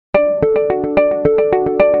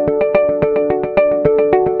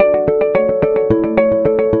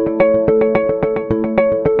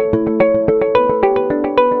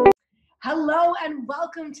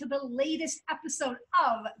welcome to the latest episode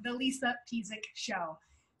of the Lisa Pezik Show.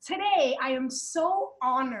 Today, I am so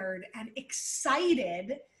honored and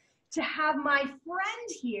excited to have my friend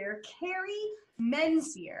here, Carrie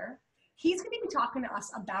Menzier. He's going to be talking to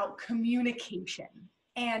us about communication.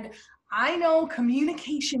 And I know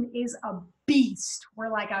communication is a beast.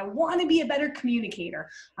 We're like, I want to be a better communicator.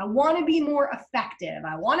 I want to be more effective.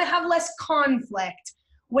 I want to have less conflict.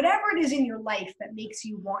 Whatever it is in your life that makes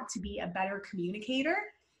you want to be a better communicator,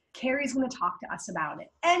 Carrie's going to talk to us about it.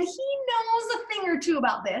 And he knows a thing or two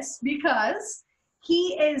about this because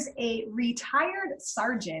he is a retired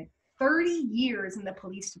sergeant, 30 years in the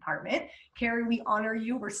police department. Carrie, we honor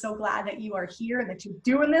you. We're so glad that you are here and that you're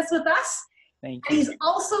doing this with us. Thank And you. he's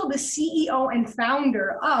also the CEO and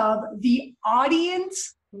founder of the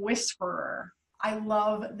Audience Whisperer. I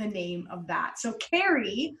love the name of that. So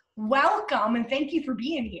Carrie, welcome and thank you for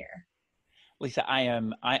being here. Lisa,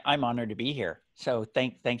 I'm honored to be here. So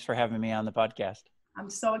thanks for having me on the podcast. I'm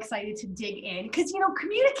so excited to dig in because,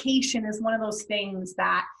 communication is one of those things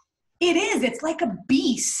that it's like a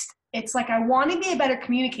beast. It's like, I want to be a better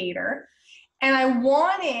communicator. And I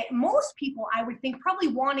want it, most people I would think probably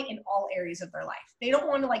want it in all areas of their life. They don't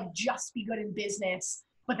want to just be good in business,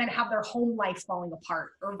 but then have their home life falling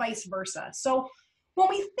apart or vice versa. So when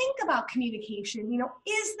we think about communication,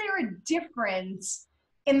 is there a difference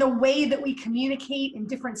in the way that we communicate in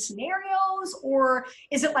different scenarios? Or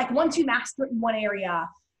is it like once you master it in one area,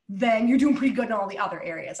 then you're doing pretty good in all the other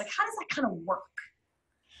areas? Like, how does that kind of work?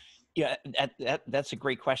 Yeah, that's a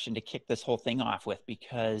great question to kick this whole thing off with,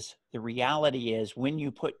 because the reality is when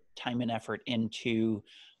you put time and effort into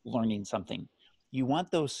learning something, you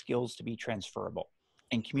want those skills to be transferable.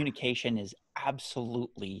 And communication is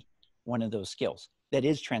absolutely one of those skills that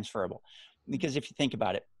is transferable. Because if you think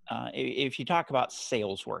about it, if you talk about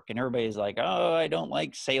sales work and everybody's like, oh, I don't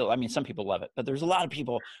like sales. I mean, some people love it, but there's a lot of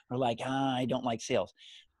people who are like, I don't like sales.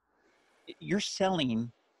 You're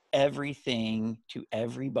selling everything to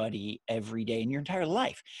everybody every day in your entire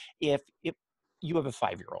life. If you have a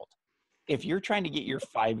 5-year-old, if you're trying to get your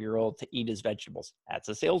 5-year-old to eat his vegetables, that's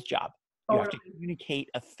a sales job. You have to communicate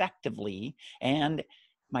effectively. And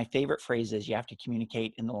my favorite phrase is you have to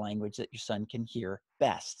communicate in the language that your son can hear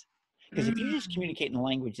best. Because if you just communicate in the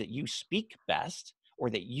language that you speak best or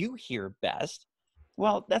that you hear best,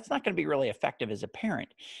 well, that's not going to be really effective as a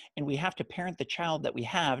parent. And we have to parent the child that we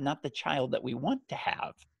have, not the child that we want to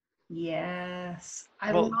have. Yes.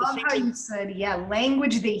 I love how you said,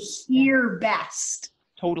 language they hear best.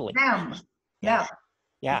 Totally. Them. Yeah.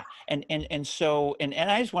 Yeah. And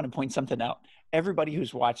I just want to point something out. Everybody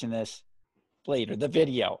who's watching this later, the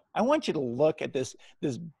video, I want you to look at this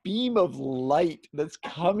beam of light that's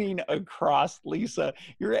coming across Lisa.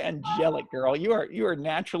 You're angelic, girl. You are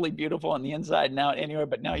naturally beautiful on the inside and out anyway,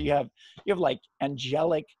 but now you have like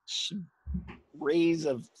angelic rays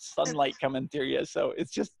of sunlight coming through you. So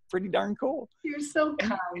it's just pretty darn cool. You're so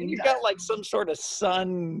kind. And you've got like some sort of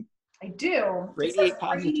sun. I do. Radiate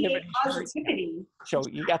positivity. So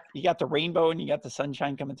you got the rainbow and you got the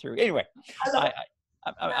sunshine coming through. Anyway,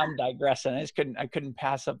 I'm digressing. I couldn't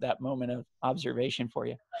pass up that moment of observation for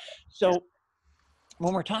you. So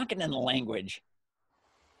when we're talking in the language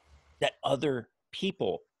that other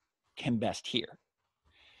people can best hear,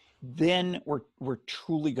 then we're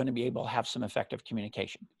truly going to be able to have some effective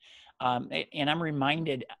communication. And I'm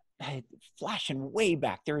reminded, flashing way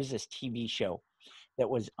back, there was this TV show that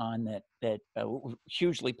was on that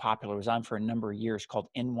hugely popular, was on for a number of years, called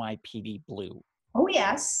NYPD Blue. Oh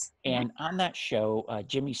yes. And on that show,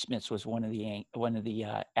 Jimmy Smits was one of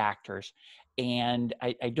the actors, and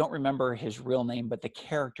I don't remember his real name, but the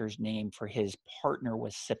character's name for his partner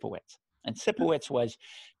was Sipowicz. And Sipowicz was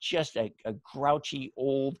just a grouchy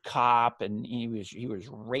old cop, and he was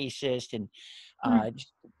racist, and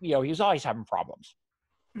he was always having problems.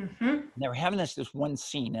 And they were having this one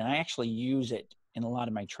scene, and I actually use it in a lot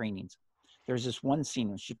of my trainings. There's this one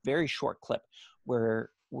scene, which is a very short clip, where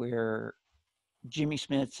Jimmy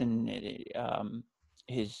Smits and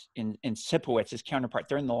Sipowicz, his counterpart,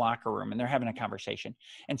 they're in the locker room and they're having a conversation.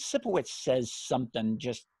 And Sipowicz says something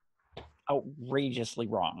just outrageously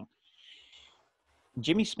wrong.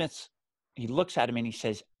 Jimmy Smits, he looks at him and he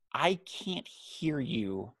says, I can't hear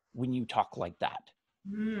you when you talk like that.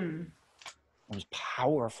 It was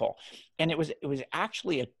powerful. And it was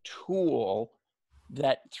actually a tool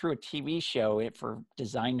that through a TV show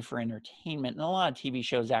designed for entertainment, and a lot of TV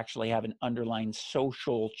shows actually have an underlying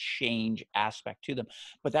social change aspect to them.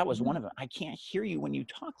 But that was one of them. I can't hear you when you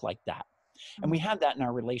talk like that. And we have that in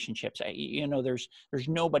our relationships. There's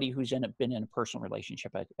nobody who's been in a personal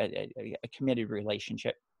relationship, a committed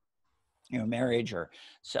relationship, marriage or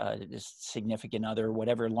this significant other,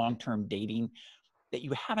 whatever, long-term dating, that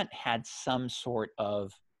you haven't had some sort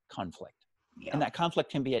of conflict. Yeah. And that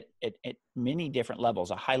conflict can be at many different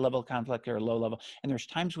levels, a high level conflict or a low level. And there's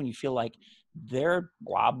times when you feel like they're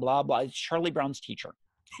blah, blah, blah. It's Charlie Brown's teacher.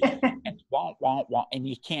 And wah, wah, wah, and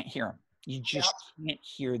you can't hear them. You just can't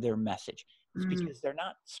hear their message. It's because they're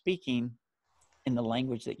not speaking in the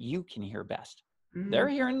language that you can hear best. They're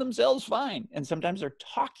hearing themselves fine. And sometimes they're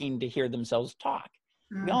talking to hear themselves talk.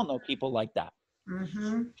 We all know people like that.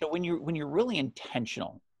 So when you're really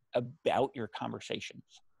intentional about your conversations,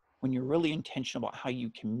 when you're really intentional about how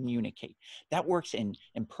you communicate, that works in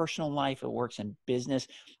personal life, it works in business.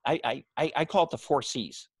 I call it the 4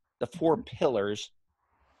 C's, the 4 pillars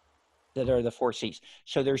that are the 4 C's.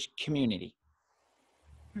 So there's community,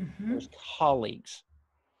 there's colleagues,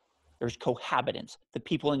 there's cohabitants, the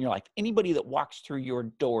people in your life. Anybody that walks through your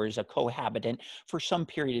door is a cohabitant for some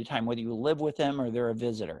period of time, whether you live with them or they're a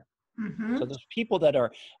visitor. So those people that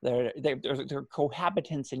are they're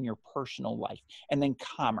cohabitants in your personal life. And then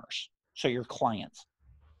commerce, so your clients.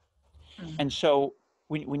 And so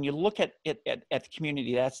when you look at the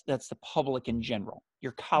community, that's the public in general.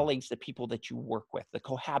 Your colleagues, the people that you work with, the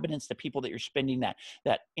cohabitants, the people that you're spending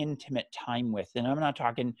that intimate time with. And I'm not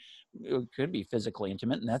talking, it could be physically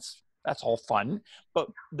intimate, and that's all fun, but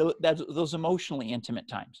those emotionally intimate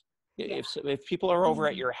times. If people are over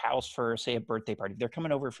at your house for, say, a birthday party, they're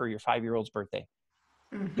coming over for your 5-year-old's birthday.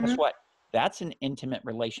 Guess what? That's an intimate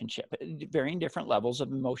relationship, varying different levels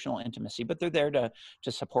of emotional intimacy, but they're there to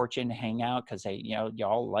support you and hang out because they,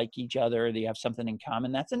 y'all like each other. They have something in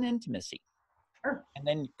common. That's an intimacy. Sure. And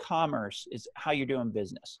then commerce is how you're doing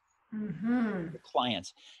business. Your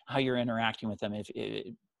clients, how you're interacting with them, if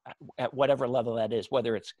at whatever level that is,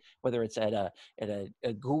 whether it's at a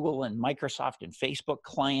Google and Microsoft and Facebook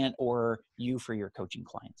client, or you for your coaching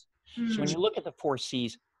clients. So when you look at the 4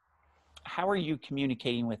 C's, how are you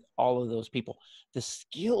communicating with all of those people? The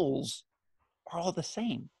skills are all the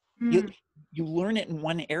same. You learn it in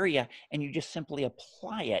one area and you just simply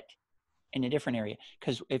apply it in a different area.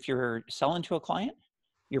 Because if you're selling to a client,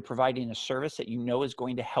 you're providing a service that you know is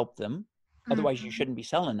going to help them. Otherwise, you shouldn't be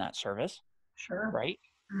selling that service. Sure. Right?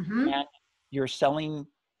 And you're selling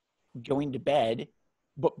going to bed,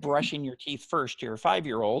 but brushing your teeth first to your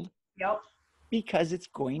 5-year-old. Yep. Because it's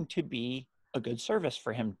going to be a good service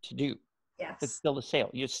for him to do. Yes. It's still a sale.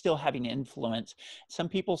 You're still having influence. Some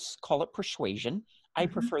people call it persuasion. I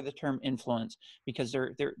prefer the term influence because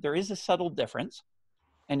there is a subtle difference,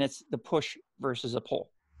 and it's the push versus a pull.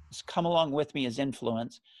 It's come along with me as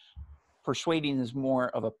influence. Persuading is more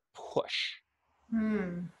of a push.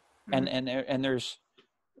 And there's,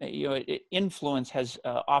 influence has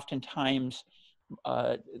oftentimes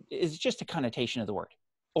is just a connotation of the word.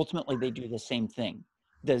 Ultimately, they do the same thing.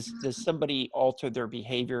 Does somebody alter their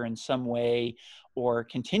behavior in some way or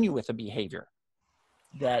continue with a behavior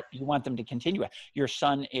that you want them to continue with? Your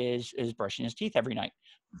son is brushing his teeth every night.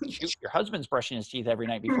 Shoot, your husband's brushing his teeth every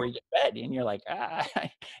night before you get to bed, and you're like,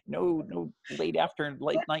 no late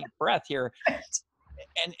night breath here.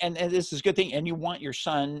 And this is a good thing. And you want your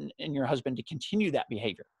son and your husband to continue that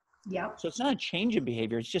behavior. Yep. So it's not a change in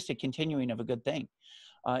behavior. It's just a continuing of a good thing.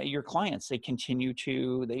 Your clients, they continue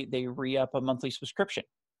to, they re-up a monthly subscription.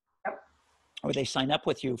 Yep. Or they sign up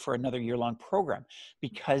with you for another year-long program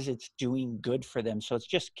because it's doing good for them. So it's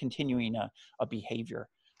just continuing a behavior.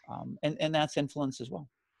 And that's influence as well.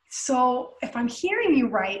 So if I'm hearing you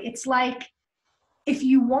right, it's like, if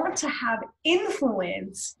you want to have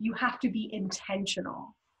influence, you have to be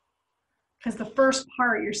intentional. Because the first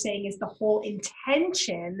part you're saying is the whole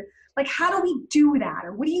intention. Like, how do we do that?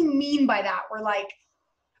 Or what do you mean by that? We're like,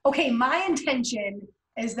 okay, my intention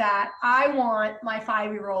is that I want my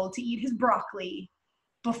 5-year-old to eat his broccoli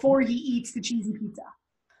before he eats the cheesy pizza.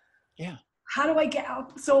 Yeah. How do I get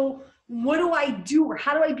out? So what do I do? Or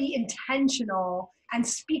how do I be intentional and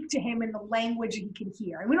speak to him in the language he can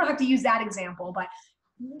hear? And we don't have to use that example, but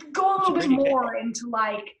go a little bit more into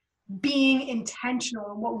like being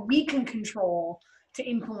intentional and what we can control to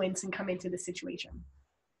influence and come into the situation.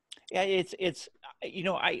 Yeah, it's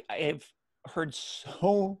I have heard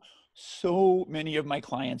so many of my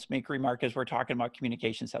clients make remark as we're talking about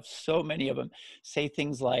communication stuff. So many of them say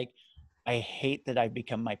things like, I hate that I've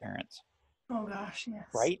become my parents. Oh gosh, yes.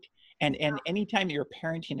 Right? And anytime you're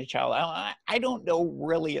parenting a child, I don't know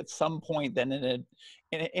really at some point then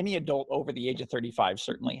any adult over the age of 35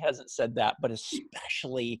 certainly hasn't said that, but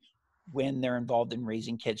especially when they're involved in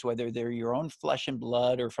raising kids, whether they're your own flesh and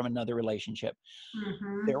blood or from another relationship,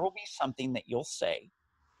 there will be something that you'll say.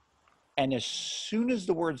 And as soon as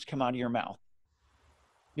the words come out of your mouth,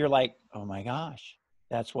 you're like, oh my gosh,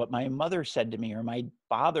 That's what my mother said to me, or my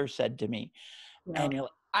father said to me. Yeah. And you're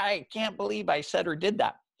like, I can't believe I said or did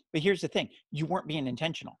that. But here's the thing, you weren't being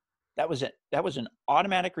intentional. That was it. That was an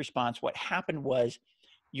automatic response. What happened was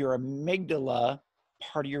your amygdala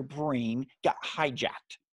part of your brain got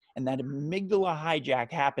hijacked. And that amygdala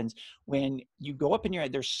hijack happens when you go up in your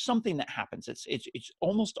head. There's something that happens. It's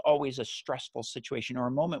almost always a stressful situation or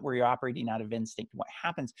a moment where you're operating out of instinct. What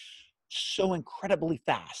happens so incredibly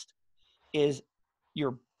fast is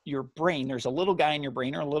your brain, there's a little guy in your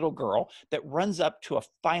brain or a little girl that runs up to a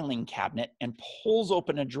filing cabinet and pulls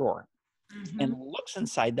open a drawer and looks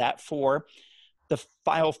inside that for the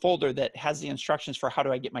file folder that has the instructions for how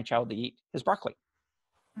do I get my child to eat his broccoli.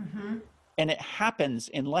 And it happens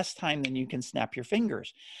in less time than you can snap your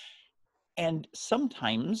fingers. And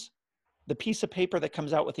sometimes the piece of paper that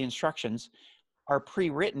comes out with the instructions are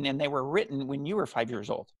pre-written, and they were written when you were 5 years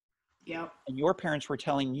old. Yep. And your parents were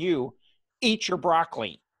telling you, eat your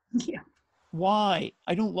broccoli. Yeah. Why?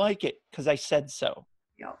 I don't like it because I said so.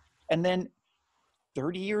 Yep. And then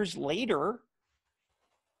 30 years later,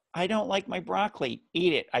 I don't like my broccoli.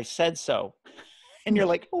 Eat it. I said so. And you're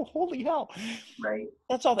like, oh, holy hell. Right.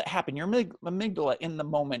 That's all that happened. Your amygdala in the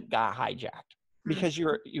moment got hijacked because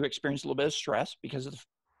you experienced a little bit of stress because of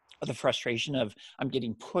the frustration of I'm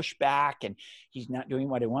getting pushed back and he's not doing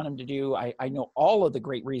what I want him to do. I know all of the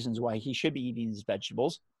great reasons why he should be eating his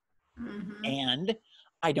vegetables. And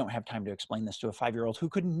I don't have time to explain this to a 5-year-old who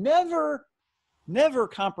could never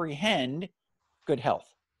comprehend good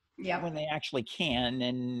health when they actually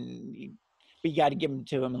can. But you got to give them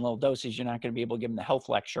to them in little doses. You're not going to be able to give them the health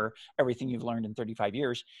lecture, everything you've learned in 35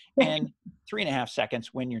 years in 3.5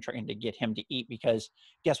 seconds when you're trying to get him to eat, because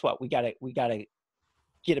guess what? We got to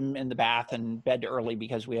get him in the bath and bed early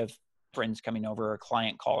because we have friends coming over or a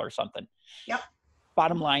client call or something. Yep.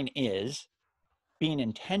 Bottom line is, being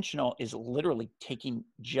intentional is literally taking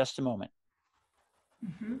just a moment,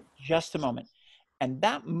 just a moment. And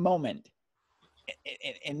that moment,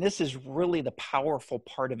 and this is really the powerful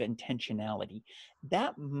part of intentionality,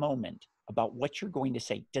 that moment about what you're going to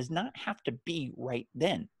say does not have to be right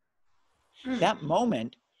then. That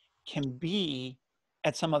moment can be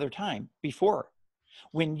at some other time before.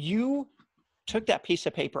 When you took that piece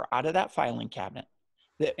of paper out of that filing cabinet,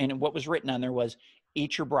 and what was written on there was,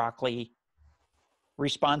 eat your broccoli.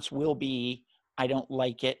 Response will be, I don't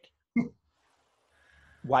like it.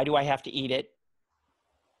 Why do I have to eat it?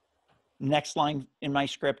 Next line in my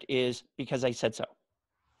script is, because I said so.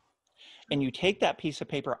 And you take that piece of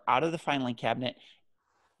paper out of the filing cabinet,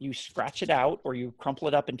 you scratch it out, or you crumple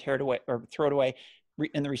it up and tear it away or throw it away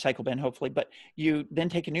in the recycle bin, hopefully. But you then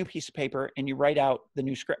take a new piece of paper and you write out the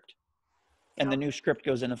new script. And the new script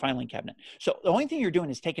goes in the filing cabinet. So the only thing you're doing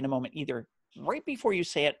is taking a moment either right before you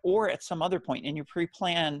say it or at some other point, and you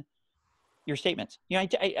pre-plan your statements. You know,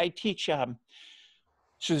 I teach,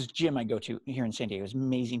 so this gym I go to here in San Diego, is an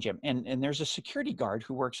amazing gym. And there's a security guard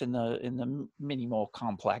who works in the mini mall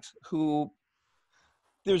complex who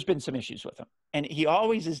there's been some issues with him. And he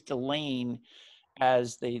always is delaying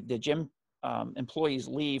as the gym employees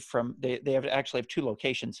leave from, they actually have 2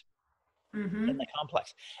 locations in the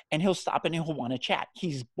complex, and he'll stop and he'll want to chat.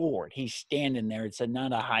 He's bored. He's standing there. It's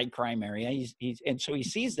not a high crime area. And so he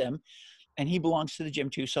sees them, and he belongs to the gym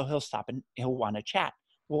too. So he'll stop and he'll want to chat.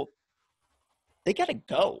 Well, they got to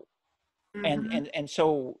go. And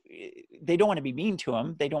so they don't want to be mean to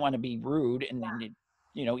him. They don't want to be rude and then,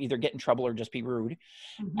 you know, either get in trouble or just be rude.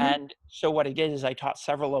 And so what I did is I taught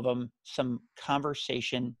several of them some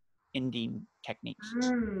conversation ending techniques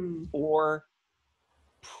or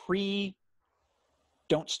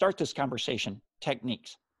don't start this conversation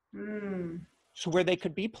techniques. So where they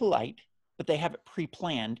could be polite, but they have it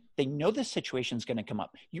pre-planned. They know the situation is going to come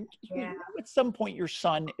up. You know, at some point, your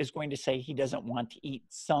son is going to say he doesn't want to eat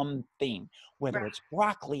something, whether it's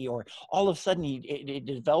broccoli or all of a sudden it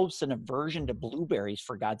develops an aversion to blueberries,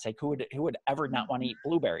 for God's sake. Who would ever not want to eat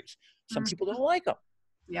blueberries? Some people don't like them.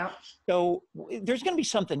 So there's going to be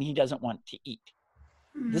something he doesn't want to eat.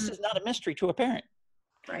 This is not a mystery to a parent.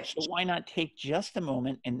 So why not take just a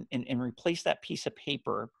moment and replace that piece of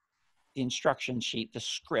paper, the instruction sheet, the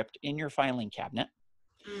script in your filing cabinet,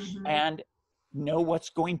 and know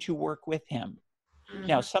what's going to work with him.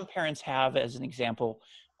 Now, some parents have, as an example,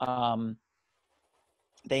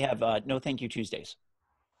 they have no thank you Tuesdays.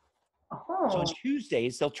 So on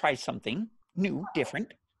Tuesdays, they'll try something new,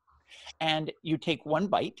 different, and you take one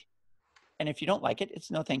bite, and if you don't like it,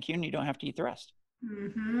 it's no thank you, and you don't have to eat the rest.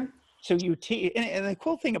 So and the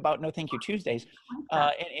cool thing about No Thank You Tuesdays,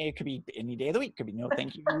 and it could be any day of the week, could be No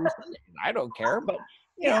Thank You Sunday. I don't care, but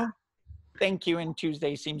you know, thank you and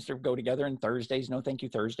Tuesday seems to go together, and Thursdays, No Thank You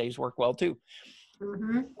Thursdays work well too.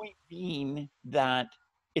 Mm-hmm. Point being that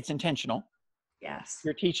it's intentional. Yes.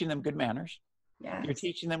 You're teaching them good manners. You're Yes.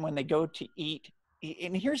 teaching them when they go to eat.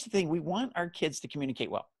 And here's the thing, we want our kids to communicate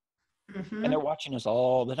well. And Mm-hmm. they're watching us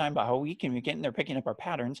all the time about how we communicate, and they're picking up our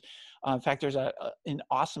patterns. In fact, there's an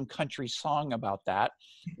awesome country song about that,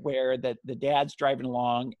 where the dad's driving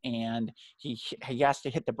along and he has to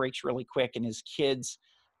hit the brakes really quick, and his kid's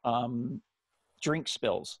drink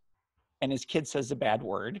spills, and his kid says a bad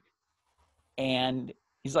word, and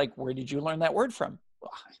he's like, "Where did you learn that word from?"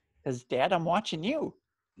 Because Dad, I'm watching you.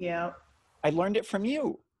 Yeah. I learned it from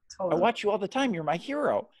you. I Totally. watch you all the time. You're my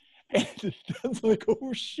hero. And it's like,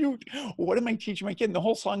 oh, shoot. What am I teaching my kid? And the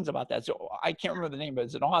whole song's about that. So I can't remember the name, but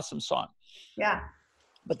it's an awesome song. Yeah.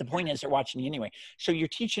 But the point is, they're watching you anyway. So you're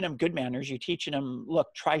teaching them good manners. You're teaching them, look,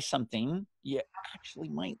 try something. You actually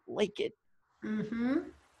might like it. Mm-hmm.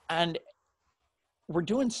 And we're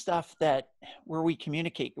doing stuff where we're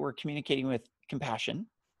communicating with compassion.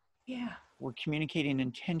 Yeah. We're communicating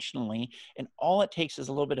intentionally. And all it takes is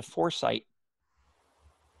a little bit of foresight.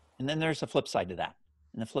 And then there's the flip side to that.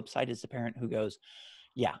 And the flip side is the parent who goes,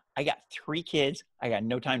 yeah, I got 3 kids. I got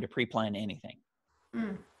no time to pre-plan anything.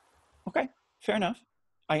 Mm. Okay, fair enough.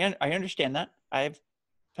 I understand that. I've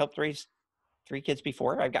helped raise 3 kids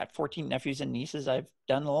before. I've got 14 nephews and nieces. I've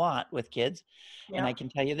done a lot with kids. And I Yep. can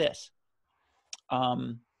tell you this.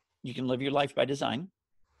 You can live your life by design,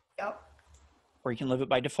 Yep. or you can live it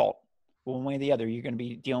by default. One way or the other, you're going to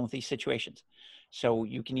be dealing with these situations. So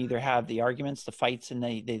you can either have the arguments, the fights, and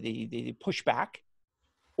the pushback,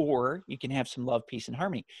 or you can have some love, peace, and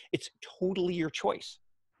harmony. It's totally your choice.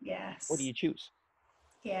 What do Yes. you choose?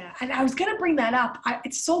 Yeah. And I was going to bring that up.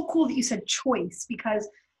 It's so cool that you said choice, because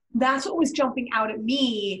that's what was jumping out at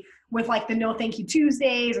me with like the no thank you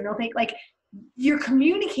Tuesdays or no thank, like you're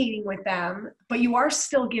communicating with them, but you are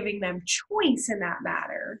still giving them choice in that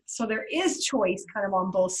matter. So there is choice kind of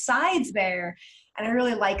on both sides there. And I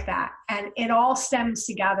really like that. And it all stems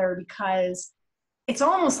together because it's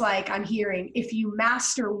almost like I'm hearing if you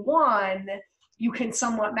master one, you can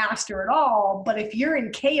somewhat master it all. But if you're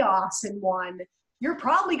in chaos in one, you're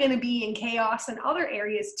probably going to be in chaos in other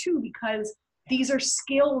areas too, because these are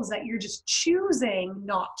skills that you're just choosing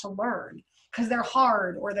not to learn because they're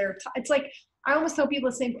hard or it's like, I almost tell people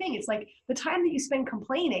the same thing. It's like the time that you spend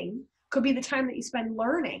complaining could be the time that you spend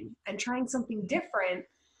learning and trying something different,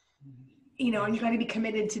 and you got to be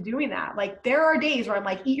committed to doing that. Like there are days where I'm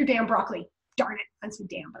like, eat your damn broccoli. Darn it. I'm so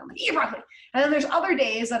damn, but I'm like, eat your broccoli. And then there's other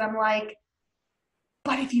days that I'm like,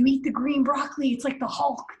 but if you eat the green broccoli, it's like the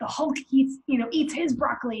Hulk. The Hulk eats his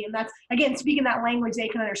broccoli. And that's, again, speaking that language they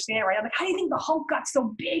can understand, right? I'm like, how do you think the Hulk got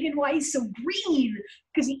so big and why he's so green?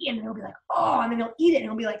 Because he'll be like, oh, and then he'll eat it and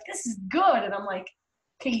he'll be like, this is good. And I'm like,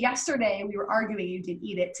 okay, yesterday we were arguing, you didn't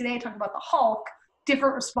eat it. Today I talked about the Hulk,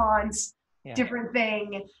 different response, different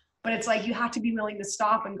thing. But it's like you have to be willing to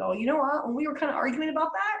stop and go, you know what? When we were kind of arguing about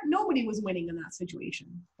that, nobody was winning in that situation.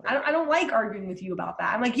 Right. I don't like arguing with you about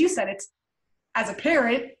that. And like you said, it's as a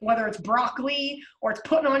parent, whether it's broccoli or it's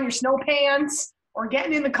putting on your snow pants or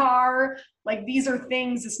getting in the car, like these are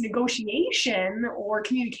things, this negotiation or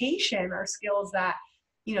communication are skills that,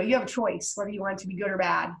 you have a choice whether you want it to be good or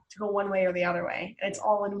bad, to go one way or the other way. And it's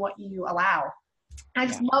all in what you allow. I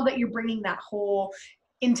just love that you're bringing that whole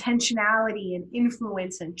intentionality and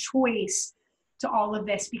influence and choice to all of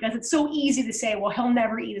this, because it's so easy to say, well, he'll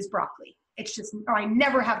never eat his broccoli. It's just, or I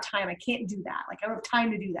never have time. I can't do that. Like I don't have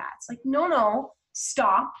time to do that. It's like, no,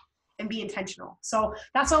 stop and be intentional. So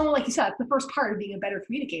that's all, like you said, the first part of being a better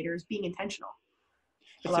communicator is being intentional.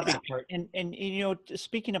 It's a big part. And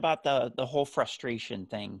speaking about the whole frustration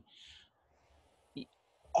thing,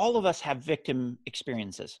 all of us have victim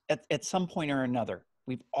experiences at some point or another.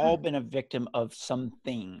 We've all been a victim of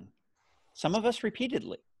something, some of us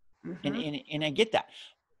repeatedly. Mm-hmm. And I get that.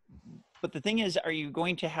 But the thing is, are you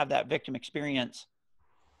going to have that victim experience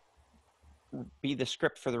be the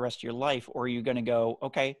script for the rest of your life? Or are you going to go,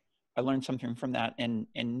 okay, I learned something from that, and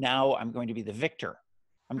now I'm going to be the victor.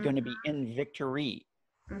 I'm going to be in victory.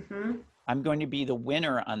 Mm-hmm. I'm going to be the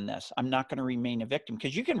winner on this. I'm not going to remain a victim,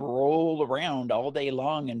 because you can roll around all day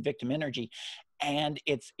long in victim energy, and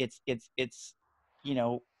it's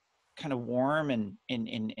kind of warm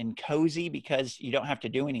and cozy because you don't have to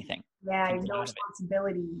do anything. Yeah, you have no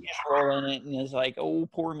responsibility. You just roll in it, and it's like, oh,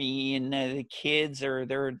 poor me, and the kids are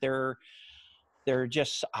they're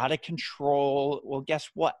just out of control. Well, guess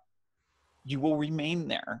what? You will remain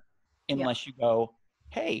there unless you go,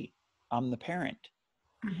 hey, I'm the parent.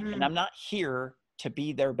 Mm-hmm. And I'm not here to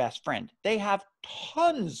be their best friend. They have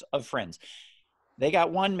tons of friends. They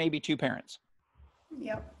got 1, maybe 2 parents.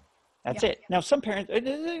 Yep. That's Yeah. it. Now, some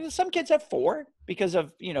parents, some kids have 4 because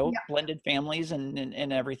of, Yeah. blended families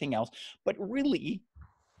and everything else. But really,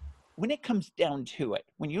 when it comes down to it,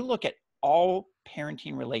 when you look at all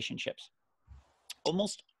parenting relationships,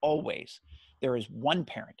 almost always there is one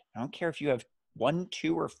parent. I don't care if you have 1,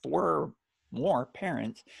 2, or 4 or more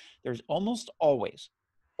parents, there's almost always,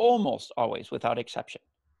 without exception,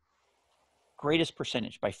 greatest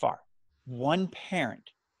percentage by far, one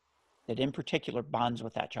parent that in particular bonds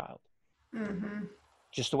with that child. Mm-hmm.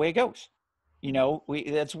 Just the way it goes.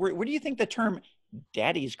 That's where do you think the term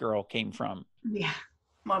daddy's girl came from? Yeah.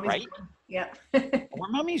 Mommy's Right? girl. Yeah. Or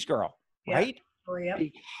mommy's girl, Yeah. right? Oh, yeah.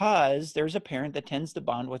 Because there's a parent that tends to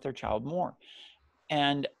bond with their child more.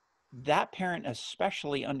 And that parent,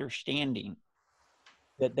 especially understanding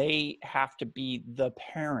that they have to be the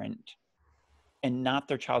parent and not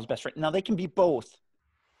their child's best friend. Now, they can be both,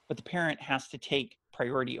 but the parent has to take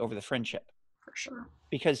priority over the friendship, For sure.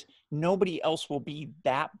 because nobody else will be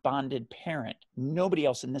that bonded parent. Nobody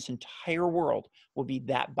else in this entire world will be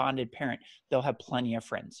that bonded parent. They'll have plenty of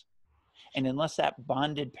friends. And unless that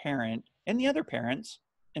bonded parent and the other parents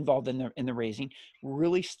involved in the raising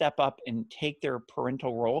really step up and take their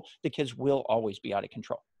parental role, the kids will always be out of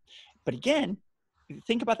control. But again,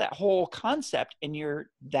 think about that whole concept, and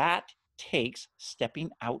that takes stepping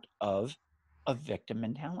out of a victim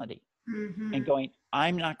mentality Mm-hmm. and going,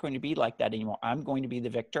 I'm not going to be like that anymore. I'm going to be the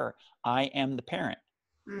victor. I am the parent,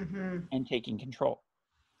 Mm-hmm. and taking control.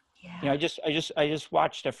 Yeah. I just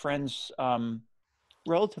watched a friend's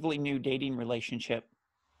relatively new dating relationship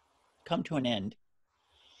come to an end,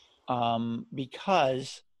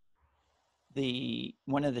 because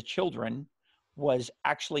one of the children was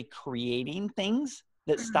actually creating things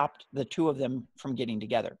that stopped the two of them from getting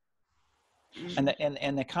together. Mm-hmm.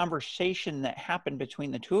 And the conversation that happened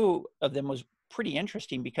between the two of them was pretty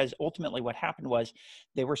interesting, because ultimately what happened was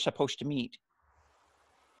they were supposed to meet,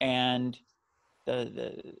 and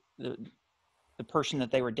the person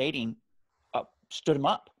that they were dating stood them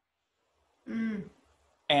up. Mm.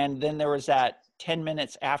 And then there was that 10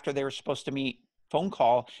 minutes after they were supposed to meet phone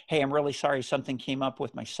call. Hey, I'm really sorry, something came up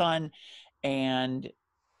with my son. And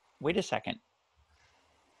wait a second,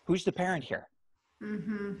 who's the parent here?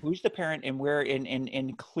 Mm-hmm. Who's the parent? And where,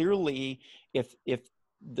 and clearly, if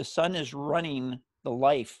the son is running the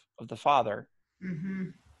life of the father, Mm-hmm.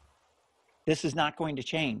 this is not going to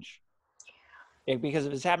change. Because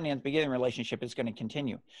if it's happening at the beginning of the relationship, it's going to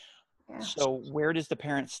continue. Yeah. So where does the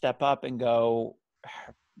parent step up and go,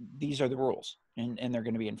 these are the rules, and they're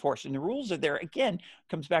going to be enforced? And the rules are there. Again,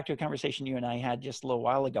 comes back to a conversation you and I had just a little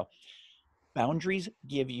while ago. Boundaries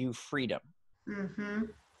give you freedom. Mm-hmm.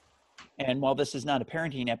 And while this is not a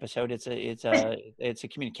parenting episode, it's a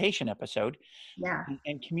communication episode. Yeah.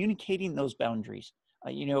 And communicating those boundaries.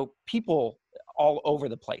 People all over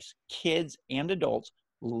the place, kids and adults,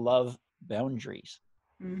 love boundaries.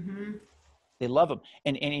 Mm-hmm. They love them.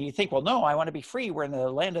 And you think, well, no, I want to be free. We're in the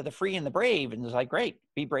land of the free and the brave. And it's like, great,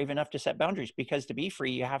 be brave enough to set boundaries, because to be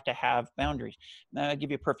free, you have to have boundaries. Now, I'll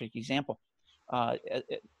give you a perfect example. I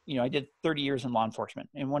did 30 years in law enforcement.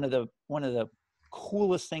 And one of the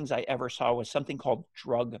coolest things I ever saw was something called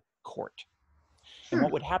drug court. And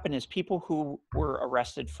what would happen is people who were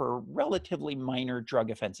arrested for relatively minor drug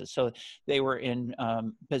offenses. So they were in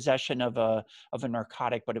possession of a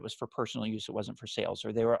narcotic, but it was for personal use. It wasn't for sales,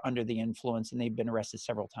 or they were under the influence and they'd been arrested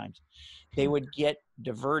several times. They would get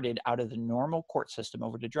diverted out of the normal court system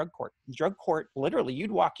over to drug court. Drug court, literally,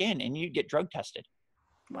 you'd walk in and you'd get drug tested.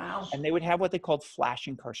 Wow. And they would have what they called flash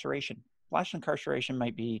incarceration. Flash incarceration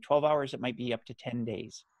might be 12 hours. It might be up to 10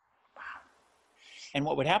 days. And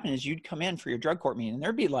what would happen is you'd come in for your drug court meeting, and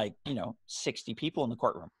there'd be 60 people in the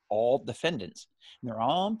courtroom, all defendants. And they're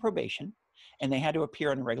all on probation, and they had to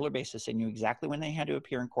appear on a regular basis. They knew exactly when they had to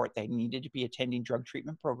appear in court. They needed to be attending drug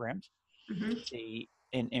treatment programs.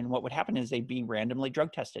 Mm-hmm. And what would happen is they'd be randomly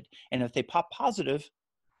drug tested. And if they pop positive,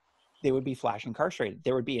 they would be flash incarcerated.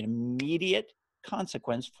 There would be an immediate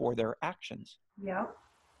consequence for their actions. Yeah.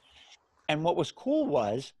 And what was cool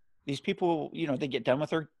was these people, they get done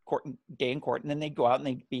with their day in court, and then they go out and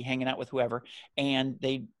they'd be hanging out with whoever. And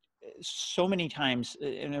so many times,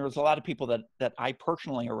 and there was a lot of people that I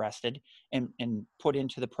personally arrested and put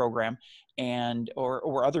into the program,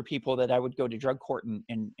 or other people that I would go to drug court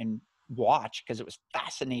and watch, because it was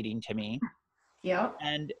fascinating to me. Yeah.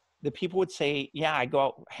 And the people would say, yeah, I go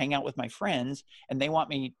out, hang out with my friends, and they want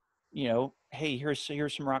me, hey, here's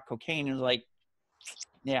some rock cocaine. And like,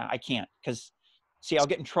 yeah, I can't, because see, I'll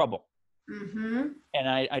get in trouble. Mm-hmm. And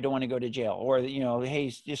I don't want to go to jail. Or, hey,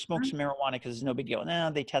 just smoke some marijuana because it's no big deal.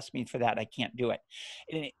 No, they test me for that. I can't do it.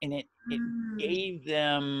 And it gave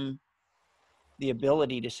them the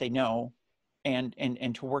ability to say no and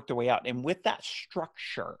to work their way out. And with that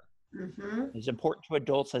structure, as important to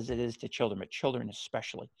adults as it is to children, but children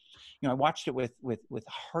especially. You know, I watched it with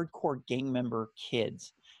hardcore gang member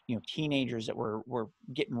kids, you know, teenagers that were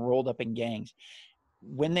getting rolled up in gangs.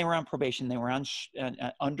 When they were on probation, they were on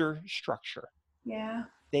under structure. Yeah.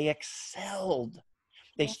 They excelled.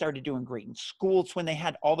 They started doing great in school. It's when they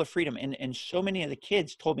had all the freedom. And so many of the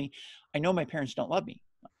kids told me, I know my parents don't love me.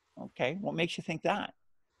 Okay, what makes you think that?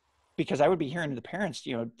 Because I would be hearing the parents,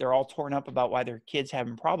 you know, they're all torn up about why their kids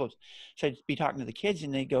having problems. So I'd be talking to the kids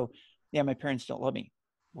and they go, yeah, my parents don't love me.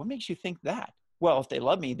 What makes you think that? Well, if they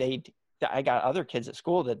love me, I got other kids at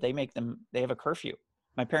school that they have a curfew.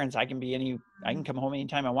 My parents, I can come home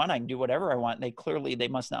anytime I want. I can do whatever I want. They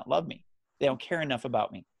must not love me. They don't care enough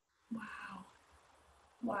about me. Wow.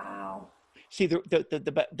 Wow. See,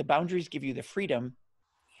 the boundaries give you the freedom.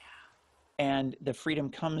 And the freedom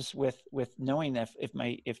comes with knowing that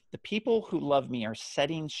if the people who love me are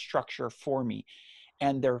setting structure for me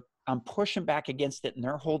and I'm pushing back against it and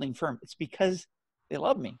they're holding firm, it's because they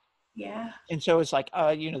love me. Yeah. And so it's like,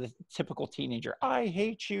 you know, the typical teenager, I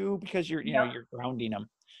hate you, because you're grounding them.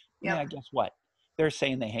 Yeah, guess what? They're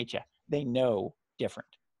saying they hate you. They know different.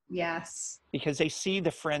 Yes. Because they see the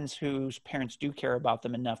friends whose parents do care about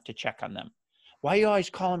them enough to check on them. Why are you always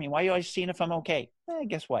calling me? Why are you always seeing if I'm okay?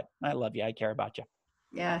 Guess what? I love you. I care about you.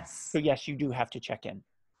 Yes. So yes, you do have to check in,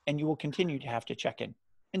 and you will continue to have to check in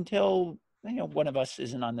until, you know, one of us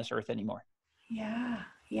isn't on this earth anymore. Yeah.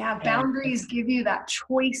 Yeah. Boundaries give you that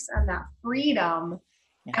choice and that freedom.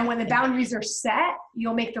 Yeah. And when the boundaries are set,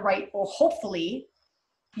 you'll make hopefully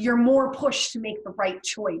you're more pushed to make the right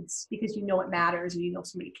choice because you know it matters and you know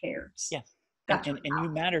somebody cares. Yeah. And you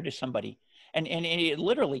matter to somebody. And it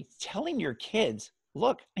literally telling your kids,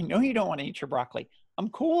 look, I know you don't want to eat your broccoli. I'm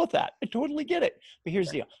cool with that. I totally get it. But here's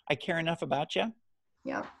the deal. I care enough about you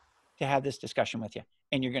to have this discussion with you,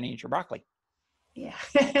 and you're going to eat your broccoli. Yeah.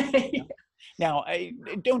 You know? Now, I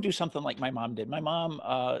don't do something like my mom did. My mom,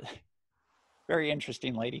 very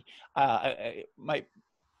interesting lady.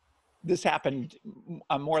 This happened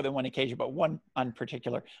on more than one occasion, but one in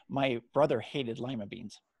particular, my brother hated lima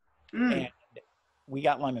beans. And we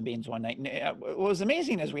got lima beans one night. And what was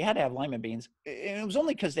amazing is we had to have lima beans. It was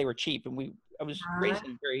only because they were cheap. And I was raised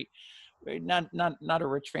in not a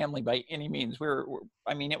rich family by any means.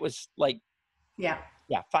 It was like,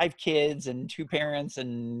 5 kids and 2 parents.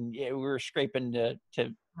 And we were scraping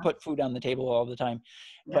to put food on the table all the time.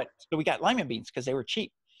 But so we got lima beans because they were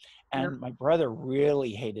cheap. And my brother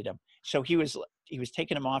really hated them. So he was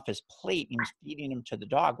taking them off his plate. And he was feeding them to the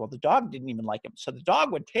dog. Well, the dog didn't even like them. So the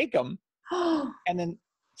dog would take them and then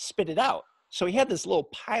spit it out. So he had this little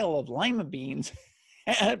pile of lima beans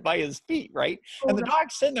by his feet, right? And the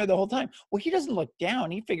dog's sitting there the whole time. Well, he doesn't look down.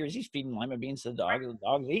 He figures he's feeding lima beans to the dog. The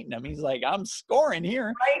dog's eating them. He's like, I'm scoring here.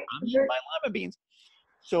 I'm eating my lima beans.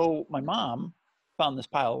 So my mom found this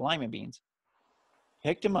pile of lima beans,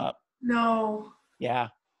 picked them up. No. Yeah.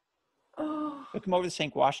 Oh. Took him over to the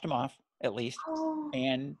sink, washed him off at least,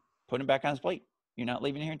 and put him back on his plate. You're not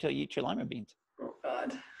leaving here until you eat your lima beans. Oh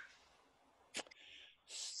God.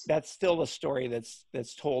 That's still a story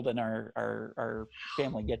that's told in our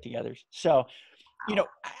family get-togethers. So, you know,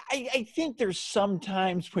 I think there's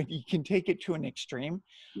sometimes when you can take it to an extreme.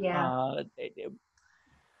 Yeah.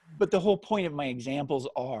 But the whole point of my examples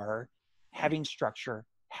are having structure,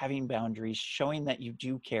 having boundaries, showing that you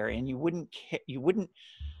do care, and you wouldn't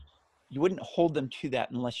hold them to that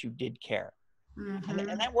unless you did care. And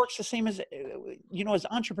that works the same as, you know, as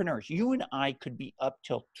entrepreneurs. You and I could be up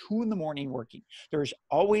till 2 a.m. working. There's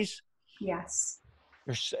always,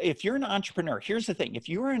 if you're an entrepreneur, here's the thing. If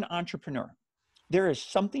you're an entrepreneur, there is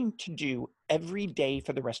something to do every day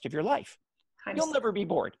for the rest of your life. You'll never be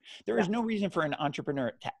bored. There is no reason for an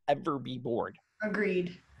entrepreneur to ever be bored.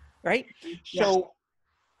 Agreed. Right? So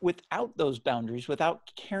without those boundaries, without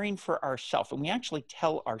caring for ourselves, and we actually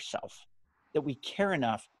tell ourselves that we care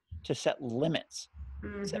enough to set limits,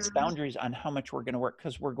 set boundaries on how much we're going to work,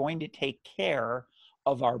 because we're going to take care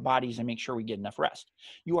of our bodies and make sure we get enough rest.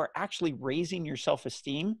 You are actually raising your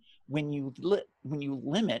self-esteem when you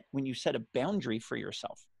set a boundary for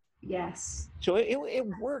yourself. Yes. So it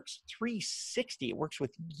works 360. It works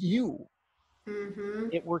with you.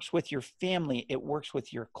 It works with your family. It works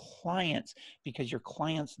with your clients, because your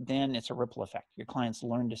clients, then it's a ripple effect. Your clients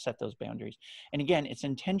learn to set those boundaries. And again, it's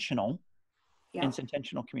intentional. And it's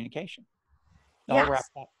intentional communication. I'll wrap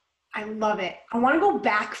up. I love it. I want to go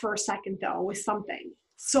back for a second though with something.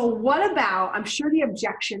 So what about, I'm sure the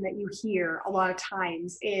objection that you hear a lot of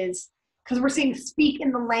times is, because we're saying speak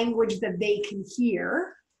in the language that they can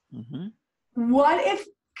hear. What if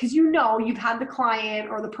because you know you've had the client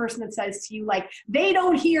or the person that says to you, like, they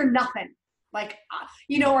don't hear nothing. Like,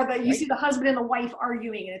 you know, or you see the husband and the wife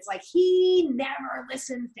arguing, and it's like, he never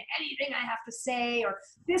listens to anything I have to say, or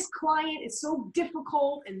this client is so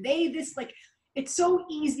difficult, and like, it's so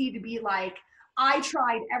easy to be like, I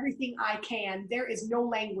tried everything I can. There is no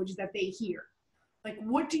language that they hear. Like,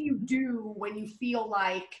 what do you do when you feel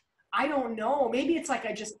like, I don't know, maybe it's like,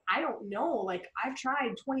 I don't know, like, I've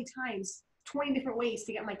tried 20 times, 20 different ways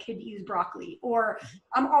to get my kid to eat his broccoli, or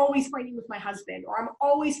I'm always fighting with my husband, or I'm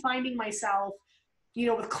always finding myself, you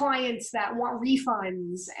know, with clients that want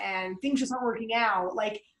refunds and things just aren't working out.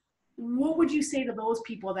 Like, what would you say to those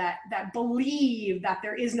people that believe that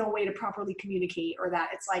there is no way to properly communicate, or that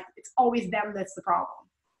it's like, it's always them that's the problem?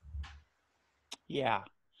 Yeah.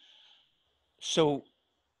 So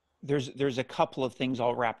there's a couple of things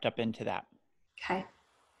all wrapped up into that. Okay.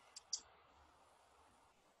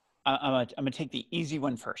 I'm gonna take the easy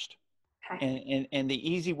one first. Okay. And the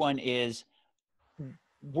easy one is,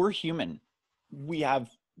 we're human. We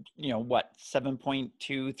have, you know, what, 7.234,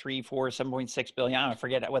 7.6 billion. I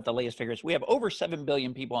forget what the latest figure is. We have over 7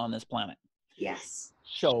 billion people on this planet. Yes.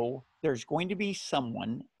 So there's going to be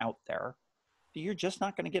someone out there that you're just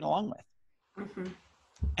not going to get along with. Mm-hmm.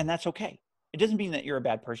 And that's okay. It doesn't mean that you're a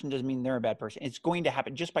bad person. It doesn't mean they're a bad person. It's going to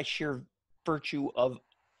happen just by sheer virtue of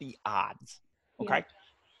the odds. Okay. Yeah.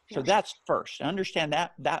 So Yeah. that's first. Understand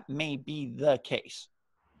that may be the case.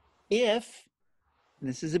 If, and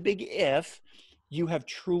this is a big if, you have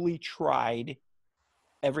truly tried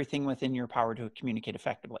everything within your power to communicate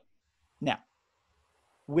effectively. Now,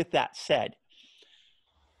 with that said,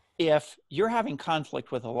 if you're having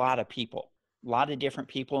conflict with a lot of people, a lot of different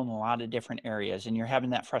people in a lot of different areas, and you're having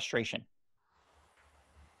that frustration,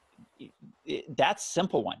 that's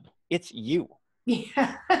simple one. It's you.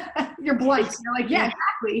 Yeah. You're blunt. You're like, yeah,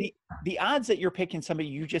 exactly. The odds that you're picking somebody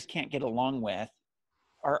you just can't get along with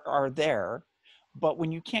are there. But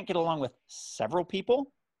when you can't get along with several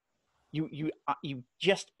people, you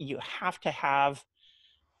have to have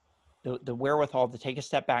the wherewithal to take a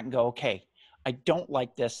step back and go, okay, I don't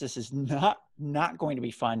like this. This is not going to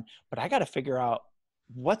be fun, but I got to figure out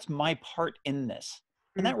what's my part in this.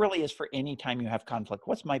 And that really is for any time you have conflict.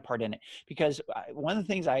 What's my part in it? Because one of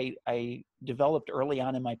the things I developed early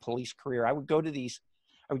on in my police career, I would go to these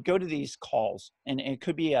calls, and it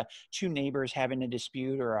could be two neighbors having a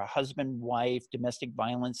dispute, or a husband-wife domestic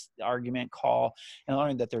violence argument call, and I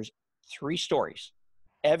learned that there's three stories.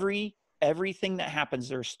 Everything that happens,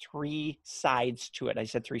 there's three sides to it. I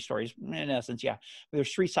said three stories in essence, yeah. But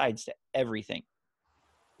there's three sides to everything.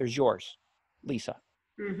 There's yours, Lisa.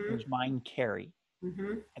 Mm-hmm. There's mine, Carrie.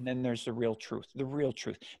 Mm-hmm. And then there's the real truth,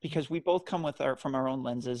 because we both come from our own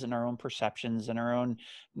lenses and our own perceptions and our own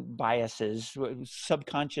biases,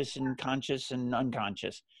 subconscious and conscious and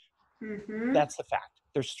unconscious. Mm-hmm. That's the fact.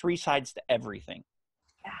 There's three sides to everything.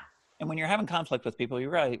 Yeah. And when you're having conflict with people,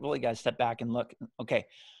 you really got to step back and look, okay,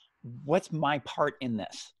 what's my part in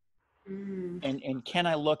this? And can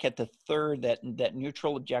I look at the third, that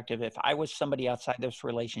neutral objective? If I was somebody outside this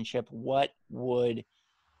relationship, what would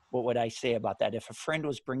I say about that? If a friend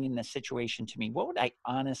was bringing this situation to me, what would I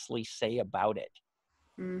honestly say about it?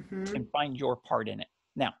 And find your part in it.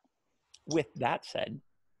 Now, with that said,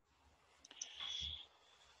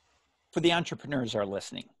 for the entrepreneurs that are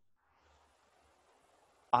listening,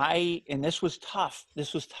 and this was tough.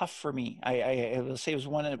 This was tough for me. I will say it was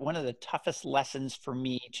one of the toughest lessons for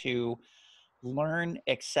me to learn,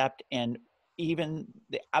 accept, and even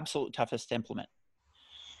the absolute toughest to implement.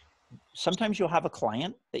 Sometimes you'll have a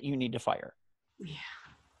client that you need to fire. Yeah.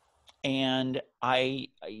 And I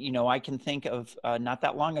can think of not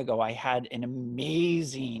that long ago, I had an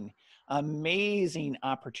amazing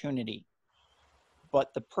opportunity,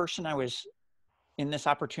 but the person I was in this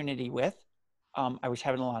opportunity with, I was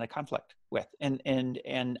having a lot of conflict with,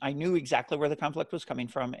 and I knew exactly where the conflict was coming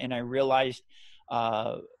from, and I realized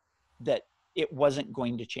that it wasn't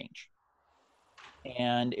going to change,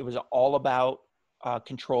 and it was all about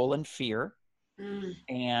control and fear.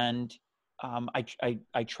 And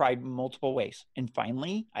I tried multiple ways, and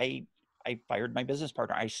finally I fired my business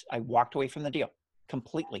partner. I walked away from the deal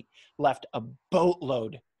completely, left a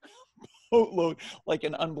boatload, like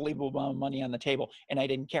an unbelievable amount of money on the table, and I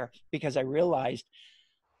didn't care, because I realized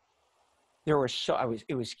I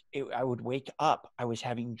would wake up, I was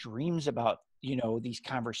having dreams about, these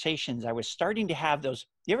conversations. I was starting to have those,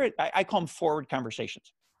 I call them forward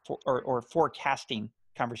conversations, or forecasting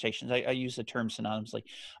conversations. I use the term synonymously.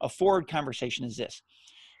 A forward conversation is this: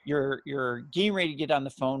 you're getting ready to get on the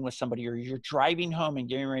phone with somebody, or you're driving home and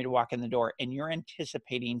getting ready to walk in the door, and you're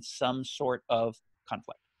anticipating some sort of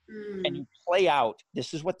conflict. And you play out,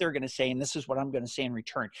 this is what they're going to say, and this is what I'm going to say in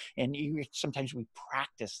return. And sometimes we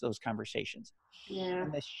practice those conversations. Yeah.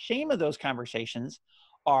 And the shame of those conversations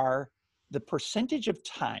are the percentage of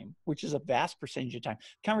time, which is a vast percentage of time,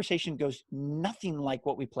 conversation goes nothing like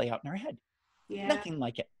what we play out in our head. Yeah. Nothing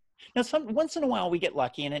like it. Now, once in a while we get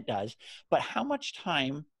lucky, and it does, but how much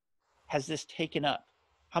time has this taken up?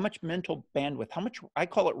 How much mental bandwidth? How much, I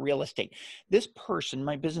call it real estate. This person,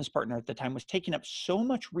 my business partner at the time, was taking up so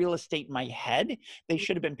much real estate in my head, they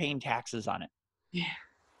should have been paying taxes on it. Yeah.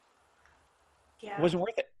 It wasn't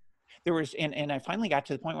worth it. There was, and I finally got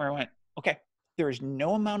to the point where I went, okay, there is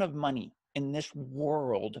no amount of money in this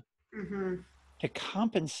world to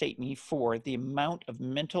compensate me for the amount of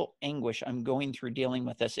mental anguish I'm going through dealing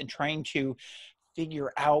with this and trying to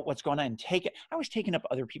figure out what's going on and take it. I was taking up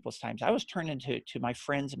other people's times. I was turning to my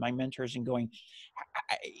friends and my mentors and going,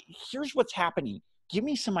 here's what's happening. Give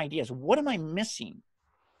me some ideas. What am I missing?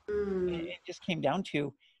 And it just came down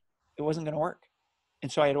to, it wasn't going to work.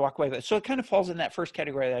 And so I had to walk away with it. So it kind of falls in that first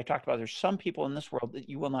category that I talked about. There's some people in this world that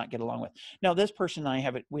you will not get along with. Now, this person and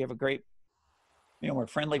I we have a great, we're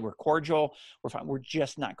friendly, we're cordial, we're fine. We're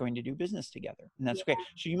just not going to do business together. And that's okay.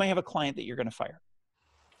 So you might have a client that you're going to fire.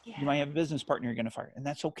 Yeah. You might have a business partner you're going to fire, and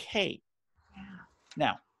that's okay. Yeah.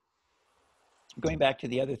 Now, going back to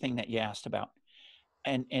the other thing that you asked about,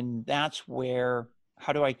 and that's where,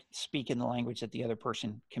 how do I speak in the language that the other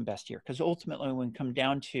person can best hear? Because ultimately, when we come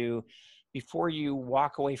down to, before you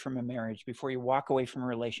walk away from a marriage, before you walk away from a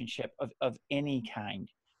relationship of any kind,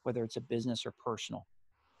 whether it's a business or personal,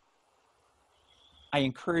 I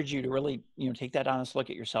encourage you to really, take that honest look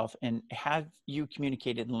at yourself and have you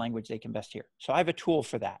communicated in language they can best hear. So I have a tool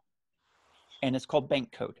for that, and it's called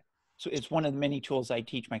Bank Code. So it's one of the many tools I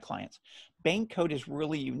teach my clients. Bank Code is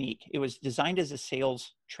really unique. It was designed as a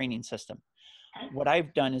sales training system. What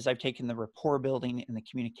I've done is I've taken the rapport building and the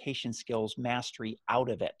communication skills mastery out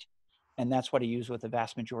of it. And that's what I use with the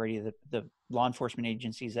vast majority of the law enforcement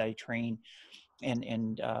agencies that I train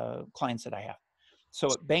and clients that I have. So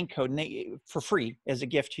at Bank Code, and they, for free, as a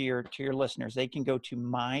gift to your listeners, they can go to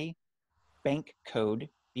my bank code,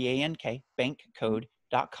 BANK,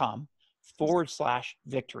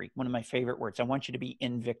 bankcode.com/victory. One of my favorite words. I want you to be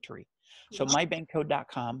in victory. So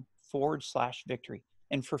mybankcode.com/victory.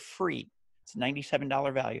 And for free, it's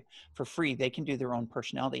 $97 value. For free, they can do their own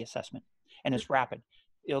personality assessment. And it's rapid.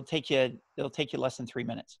 It'll take you less than 3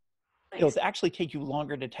 minutes. Nice. It'll actually take you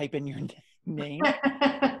longer to type in your name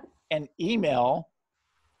and email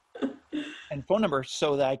and phone number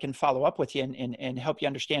so that I can follow up with you and help you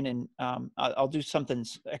understand. And I'll do something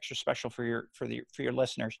extra special for your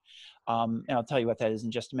listeners. And I'll tell you what that is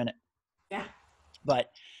in just a minute. Yeah.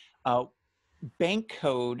 But Bank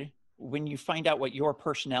Code, when you find out what your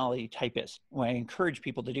personality type is, what I encourage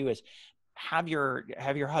people to do is have your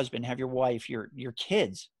husband, have your wife, your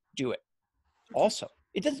kids do it. Also,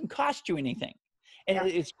 it doesn't cost you anything, and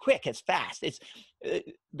it's quick, it's fast. It's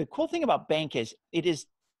the cool thing about Bank is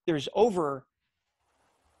there's over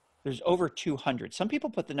 200. Some people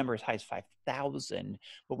put the number as high as 5,000,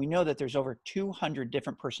 but we know that there's over 200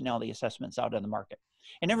 different personality assessments out on the market.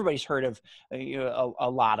 And everybody's heard of a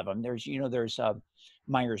lot of them. There's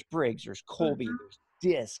Myers-Briggs, there's Colby, there's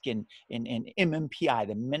DISC, and MMPI,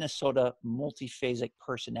 the Minnesota Multiphasic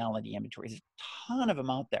Personality Inventory. There's a ton of them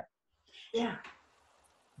out there. Yeah.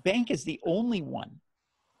 Bank is the only one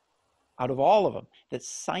out of all of them that's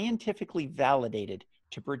scientifically validated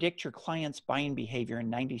to predict your client's buying behavior in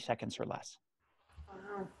 90 seconds or less.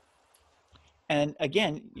 Wow. And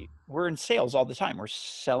again, we're in sales all the time. We're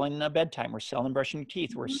selling a bedtime. We're selling brushing your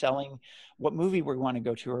teeth. We're selling what movie we want to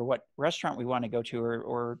go to or what restaurant we want to go to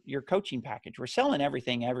or your coaching package. We're selling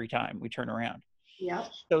everything every time we turn around. Yeah.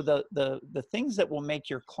 So the things that will make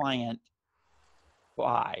your client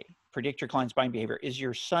predict your client's buying behavior is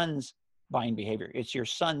your son's buying behavior. It's your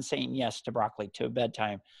son saying yes to broccoli, to a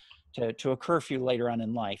bedtime, to a curfew later on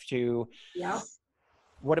in life, to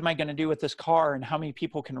what am I going to do with this car and how many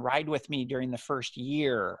people can ride with me during the first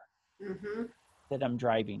year that I'm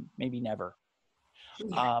driving, maybe never.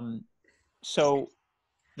 So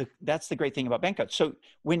that's the great thing about Bank Code. So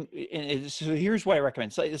so here's what I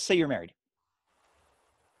recommend. So let's say you're married.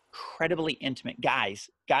 Incredibly intimate. Guys,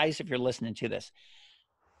 if you're listening to this,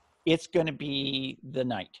 it's going to be the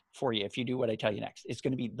night for you if you do what I tell you next. It's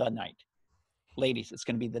going to be the night. Ladies, it's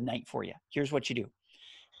going to be the night for you. Here's what you do.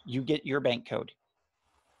 You get your Bank Code.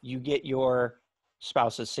 You get your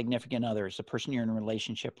spouse's significant others, the person you're in a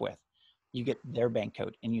relationship with. You get their Bank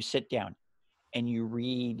Code and you sit down and you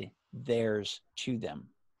read theirs to them.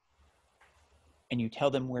 And you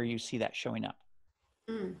tell them where you see that showing up.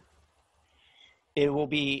 It will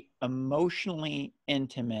be emotionally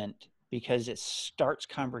intimate because it starts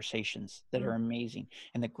conversations that are amazing.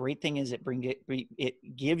 And the great thing is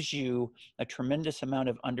it gives you a tremendous amount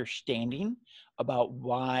of understanding about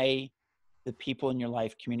why the people in your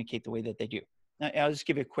life communicate the way that they do. Now, I'll just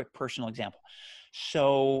give you a quick personal example.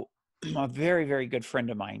 So a very, very good friend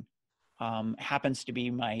of mine happens to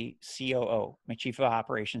be my COO, my chief of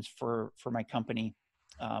operations for my company.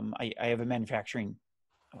 I have a manufacturing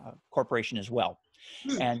corporation as well.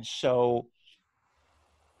 And so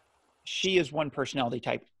she is one personality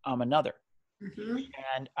type, I'm another.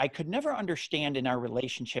 And I could never understand in our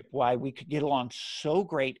relationship why we could get along so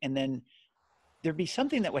great. And then there'd be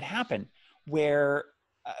something that would happen where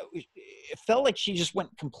it felt like she just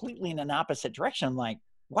went completely in an opposite direction. I'm like,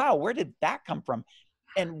 wow, where did that come from?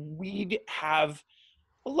 And we'd have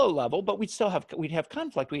a low level, but we'd have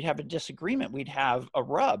conflict. We'd have a disagreement. We'd have a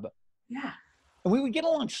rub. Yeah. And we would get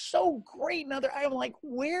along so great. And I'm like,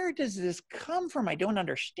 where does this come from? I don't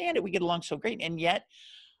understand it. We get along so great. And yet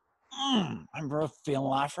I'm feeling a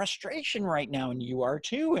lot of frustration right now. And you are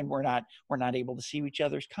too. And we're not able to see each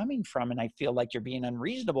other's coming from. And I feel like you're being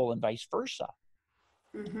unreasonable and vice versa.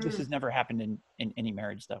 This has never happened in any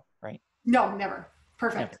marriage though, right? No, never.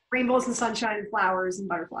 Perfect. Never. Rainbows and sunshine and flowers and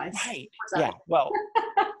butterflies. Right. Yeah. Well,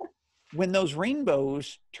 when those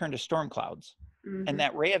rainbows turn to storm clouds, and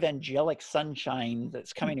that ray of angelic sunshine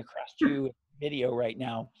that's coming across you in video right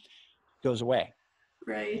now goes away.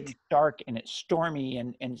 Right. And it's dark and it's stormy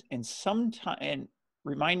and sometime, and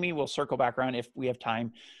remind me, we'll circle back around if we have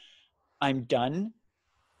time. I'm done.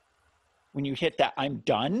 When you hit that I'm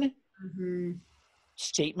done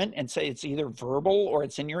statement and say it's either verbal or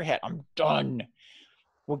it's in your head, I'm done.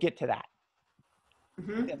 We'll get to that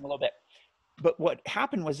in a little bit. But what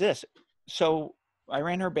happened was this. So I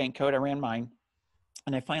ran her bank code, I ran mine.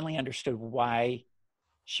 And I finally understood why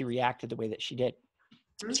she reacted the way that she did.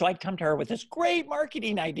 So I'd come to her with this great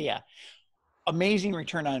marketing idea, amazing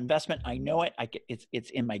return on investment. I know it. It's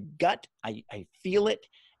in my gut. I feel it.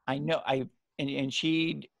 I know. And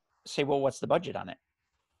she'd say, "Well, what's the budget on it?"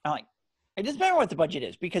 I'm like, "It doesn't matter what the budget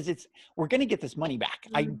is because we're going to get this money back.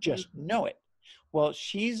 I just know it." Well,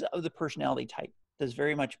 she's of the personality type that's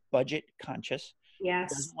very much budget conscious. Yes.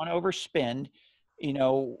 Doesn't want to overspend. You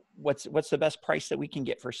know, what's the best price that we can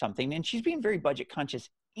get for something? And she's being very budget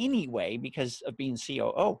conscious anyway because of being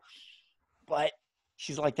COO, but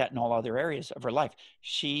she's like that in all other areas of her life.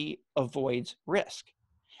 She avoids risk.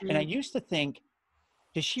 And I used to think,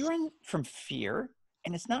 does she run from fear?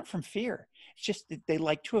 And it's not from fear. It's just that they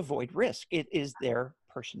like to avoid risk. It is their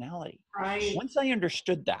personality. Right. Once I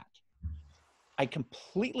understood that, I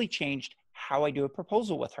completely changed how I do a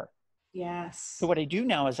proposal with her. Yes. So what I do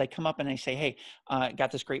now is I come up and I say, hey,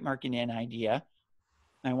 got this great marketing idea.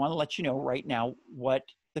 I want to let you know right now what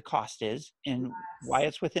the cost is and why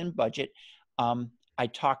it's within budget. I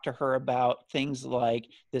talk to her about things like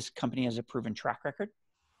this company has a proven track record.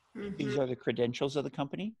 These are the credentials of the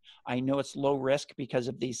company. I know it's low risk because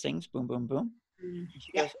of these things. Boom, boom, boom. And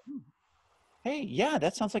she goes, hey, yeah,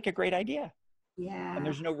 that sounds like a great idea. Yeah. And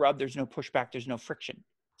there's no rub, there's no pushback, there's no friction.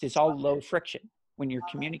 It's all low friction when you're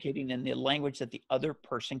communicating in the language that the other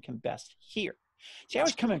person can best hear. See, I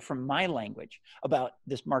was coming from my language about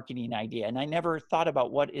this marketing idea, and I never thought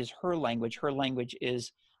about what is her language. Her language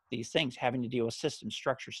is these things having to deal with system,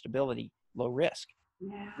 structure, stability, low risk.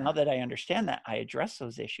 Yeah. Now that I understand that, I address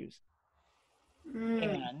those issues,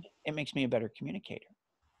 and it makes me a better communicator.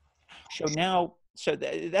 So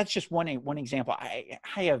that's just one example. I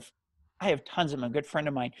have tons of them. A good friend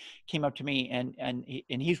of mine came up to me, and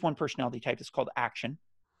he's one personality type that's called action.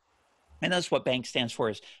 And that's what BANK stands for,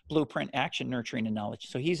 is blueprint, action, nurturing, and knowledge.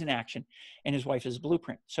 So he's in action, and his wife is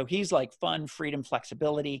blueprint. So he's like fun, freedom,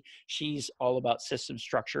 flexibility. She's all about system,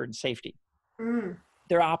 structure, and safety.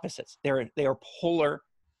 They're opposites. They are polar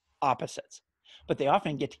opposites, but they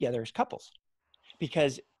often get together as couples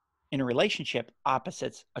because in a relationship,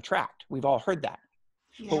 opposites attract. We've all heard that.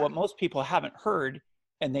 Yeah. But what most people haven't heard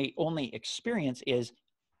and they only experience is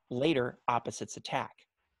later opposites attack.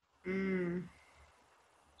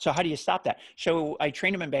 So how do you stop that? So I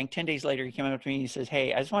trained him in BANK. 10 days later, he came up to me and he says,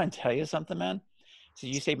 hey, I just want to tell you something, man. He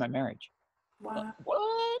says, you saved my marriage. Wow.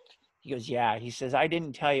 What? He goes, yeah. He says, I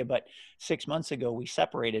didn't tell you, but 6 months ago, we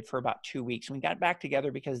separated for about 2 weeks. And we got back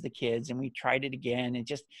together because of the kids, and we tried it again. It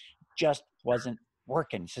just wasn't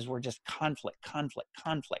working. He says, we're just conflict. And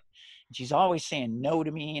she's always saying no to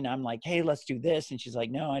me. And I'm like, hey, let's do this. And she's like,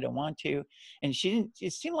 no, I don't want to. And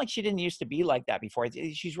it seemed like she didn't used to be like that before.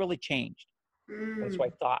 She's really changed. That's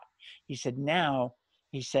what I thought. He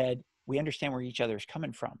said, we understand where each other is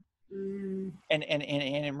coming from. Mm, And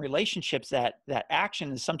in relationships, that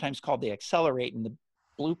action is sometimes called the accelerate, and the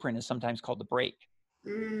blueprint is sometimes called the break.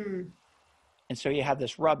 mm, And so you have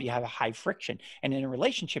this rub, you have a high friction. And in a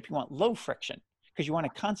relationship, you want low friction, because you want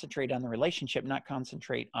to concentrate on the relationship, not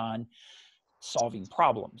concentrate on solving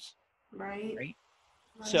problems, right. right?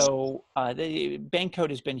 Right. So the bank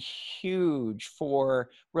code has been huge for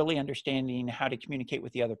really understanding how to communicate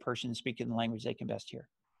with the other person, speaking the language they can best hear.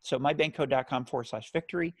 So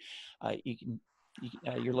mybankcode.com/victory.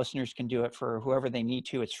 Your listeners can do it for whoever they need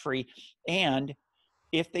to. It's free. And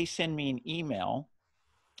if they send me an email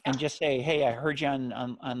and just say, hey, I heard you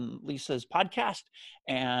on Lisa's podcast,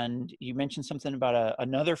 and you mentioned something about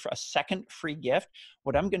a second free gift.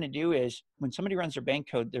 What I'm going to do is, when somebody runs their bank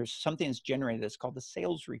code, there's something that's generated that's called the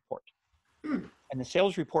sales report. Mm, And the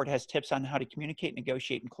sales report has tips on how to communicate,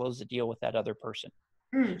 negotiate, and close the deal with that other person.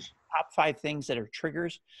 mm. Top 5 things that are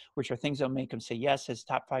triggers, which are things that will make them say yes, as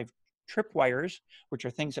top 5 tripwires, which are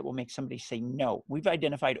things that will make somebody say no. We've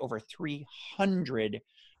identified over 300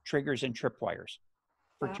 triggers and tripwires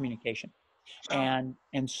for Wow. communication. Wow.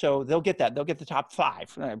 And so they'll get that. They'll get the top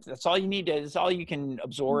 5. That's all you need to, is all you can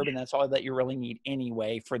absorb, and that's all that you really need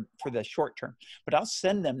anyway for the short term. But I'll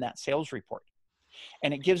send them that sales report,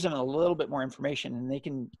 and it gives them a little bit more information, and they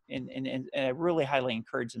can, and I really highly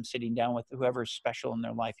encourage them sitting down with whoever's special in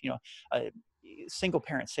their life. Single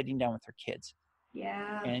parents sitting down with their kids,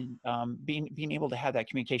 Yeah. and being able to have that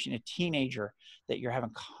communication. A teenager that you're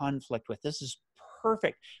having conflict with, this is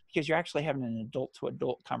perfect, because you're actually having an adult to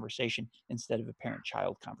adult conversation instead of a parent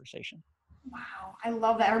child conversation. Wow. I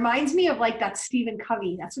love that. It reminds me of like that Stephen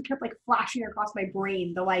Covey. That's what kept like flashing across my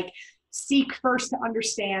brain. The like seek first to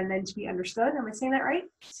understand, then to be understood. Am I saying that right?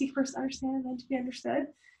 Seek first to understand, then to be understood.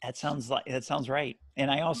 That sounds right.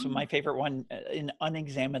 And I also, my favorite one, an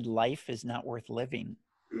unexamined life is not worth living.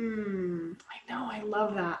 I know. I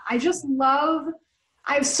love that. I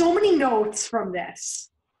have so many notes from this.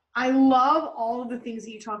 I love all of the things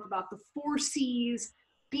that you talked about, the 4 C's,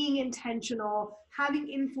 being intentional, having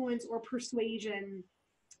influence or persuasion,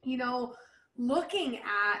 you know, looking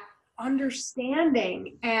at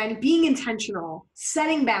understanding and being intentional,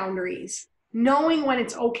 setting boundaries, knowing when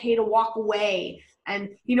it's okay to walk away. And,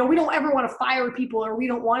 we don't ever want to fire people, or we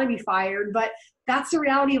don't want to be fired, but that's the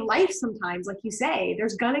reality of life sometimes. Like you say,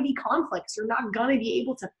 there's going to be conflicts. You're not going to be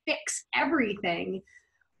able to fix everything.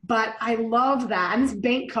 But I love that. And this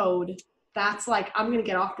bank code, that's like, I'm going to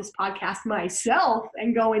get off this podcast myself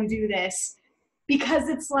and go and do this, because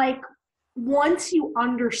it's like, once you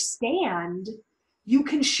understand, you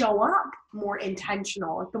can show up more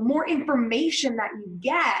intentional. Like, the more information that you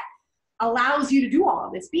get allows you to do all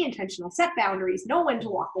of this. Be intentional, set boundaries, know when to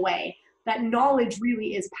walk away. That knowledge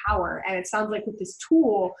really is power. And it sounds like with this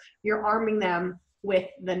tool, you're arming them with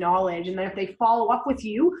the knowledge. And then if they follow up with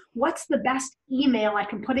you, what's the best email? I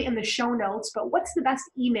can put it in the show notes, but what's the best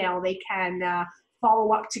email they can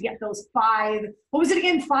follow up to get those 5, what was it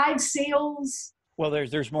again? 5 sales? Well,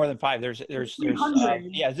 there's more than 5. There's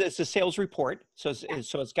 300. it's a sales report. So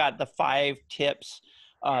it's got the 5 tips,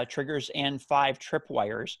 triggers, and 5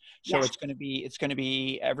 tripwires. So Yeah. it's going to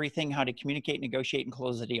be everything, how to communicate, negotiate, and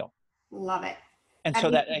close the deal. Love it. And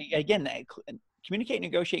so that, again, communicate,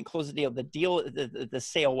 negotiate, and close the deal, the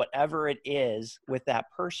sale, whatever it is with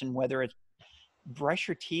that person, whether it's brush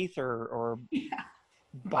your teeth or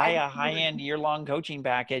buy a high-end year-long coaching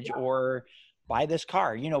package, or buy this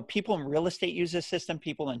car. People in real estate use this system.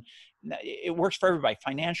 It works for everybody.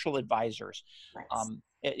 Financial advisors,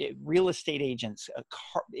 real estate agents,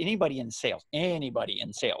 anybody in sales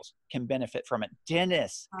can benefit from it.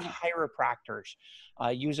 Dentists, chiropractors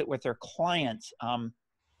use it with their clients.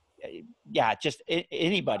 Just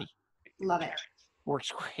anybody. Love it.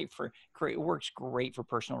 Works great for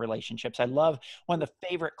personal relationships. I love, one of the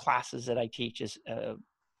favorite classes that I teach is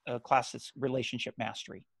a class that's relationship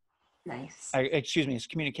mastery. Nice. It's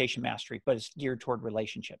communication mastery, but it's geared toward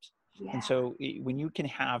relationships. Yeah. And so when you can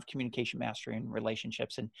have communication mastery in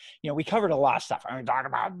relationships, and, we covered a lot of stuff. I'm talking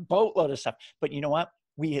about a boatload of stuff, but you know what?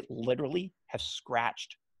 We literally have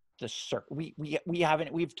scratched the surface.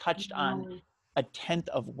 We've touched on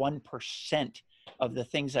 1/10% of the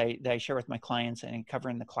things that I share with my clients and cover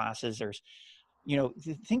in the classes. There's,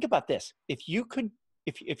 think about this. If you're an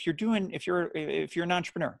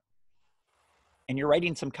entrepreneur and you're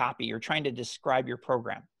writing some copy, you're trying to describe your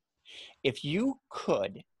program. If you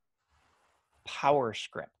could power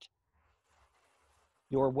script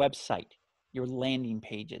your website, your landing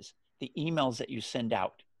pages, the emails that you send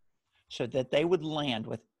out, so that they would land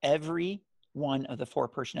with every one of the 4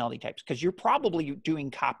 personality types, because you're probably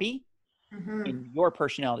doing copy in your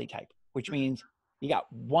personality type, which means you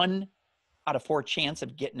got 1 out of 4 chance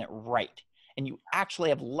of getting it right. And you actually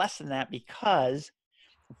have less than that because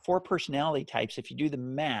for personality types, if you do the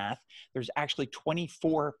math, there's actually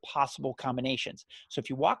 24 possible combinations. So if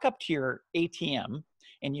you walk up to your ATM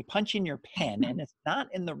and you punch in your PIN and it's not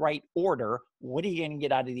in the right order, what are you going to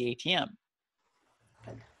get out of the ATM?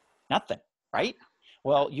 Nothing, right?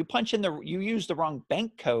 Well, you use the wrong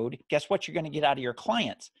bank code. Guess what you're going to get out of your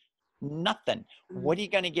clients? Nothing. What are you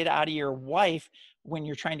going to get out of your wife when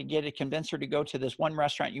you're trying to convince her to go to this one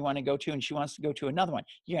restaurant you want to go to and she wants to go to another one?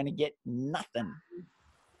 You're going to get nothing.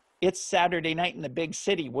 It's Saturday night in the big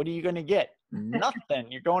city. What are you going to get?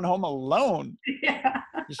 Nothing. You're going home alone. Yeah.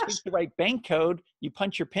 You speak the right bank code. You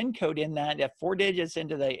punch your PIN code in that 4 digits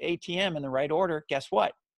into the ATM in the right order. Guess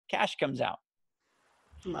what? Cash comes out.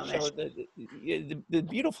 Love So the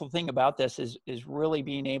beautiful thing about this is really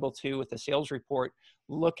being able to, with the sales report,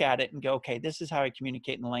 look at it and go, okay, this is how I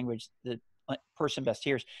communicate in the language the person best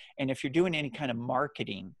hears. And if you're doing any kind of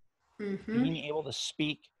marketing, being able to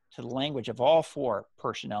speak to the language of all 4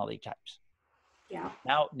 personality types. Yeah.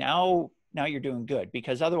 Now you're doing good,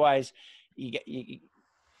 because otherwise you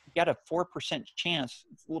got a 4% chance.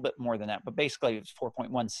 It's a little bit more than that, but basically it's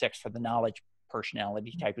 4.16 for the knowledge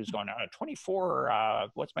personality type who's going, 24,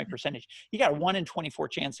 what's my percentage? You got a 1 in 24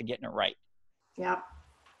 chance of getting it right. Yeah.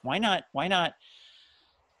 Why not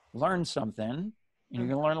learn something? And you're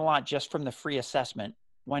going to learn a lot just from the free assessment.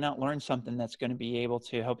 Why not learn something that's going to be able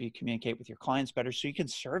to help you communicate with your clients better so you can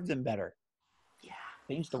serve them better? Yeah.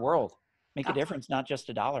 Change the world. Make a difference, not just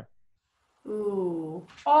 $1. Ooh.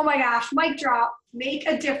 Oh my gosh. Mic drop. Make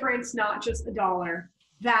a difference, not just $1.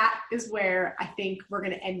 That is where I think we're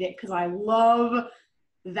going to end it, because I love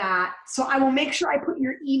that. So I will make sure I put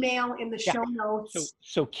your email in the show notes.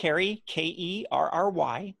 So Kerry, Kerry,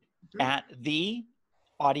 at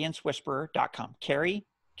theaudiencewhisperer.com. Kerry,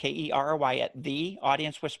 Kerry at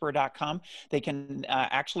theaudiencewhisperer.com. They can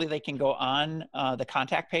they can go on the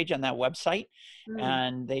contact page on that website,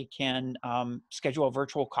 and they can schedule a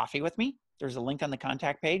virtual coffee with me. There's a link on the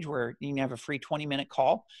contact page where you can have a free 20-minute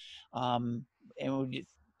call, and we'll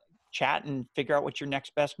chat and figure out what your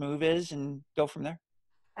next best move is and go from there.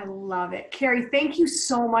 I love it. Kerry, thank you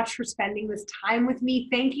so much for spending this time with me.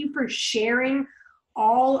 Thank you for sharing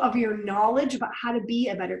all of your knowledge about how to be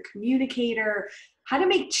a better communicator, how to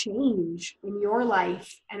make change in your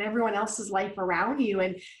life and everyone else's life around you.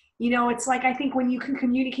 And, it's like, I think when you can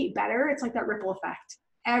communicate better, it's like that ripple effect.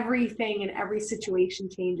 Everything in every situation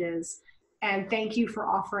changes. And thank you for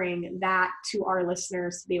offering that to our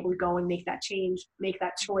listeners to be able to go and make that change, make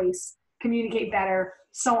that choice, communicate better.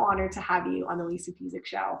 So honored to have you on the Lisa Pezik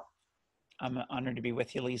Show. I'm honored to be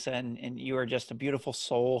with you, Lisa. And you are just a beautiful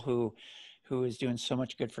soul who is doing so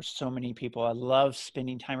much good for so many people. I love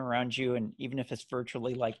spending time around you. And even if it's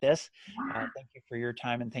virtually like this, thank you for your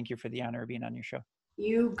time. And thank you for the honor of being on your show.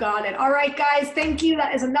 You got it. All right, guys. Thank you.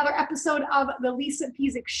 That is another episode of the Lisa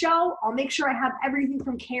Pezik Show. I'll make sure I have everything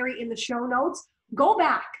from Kerry in the show notes. Go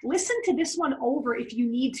back, listen to this one over if you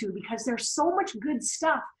need to, because there's so much good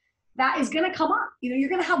stuff that is going to come up. You're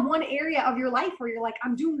going to have one area of your life where you're like,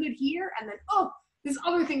 I'm doing good here. And then, this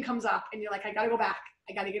other thing comes up and you're like, I got to go back.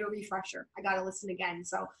 I got to get a refresher. I got to listen again.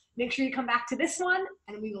 So make sure you come back to this one,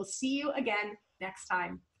 and we will see you again next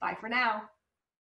time. Bye for now.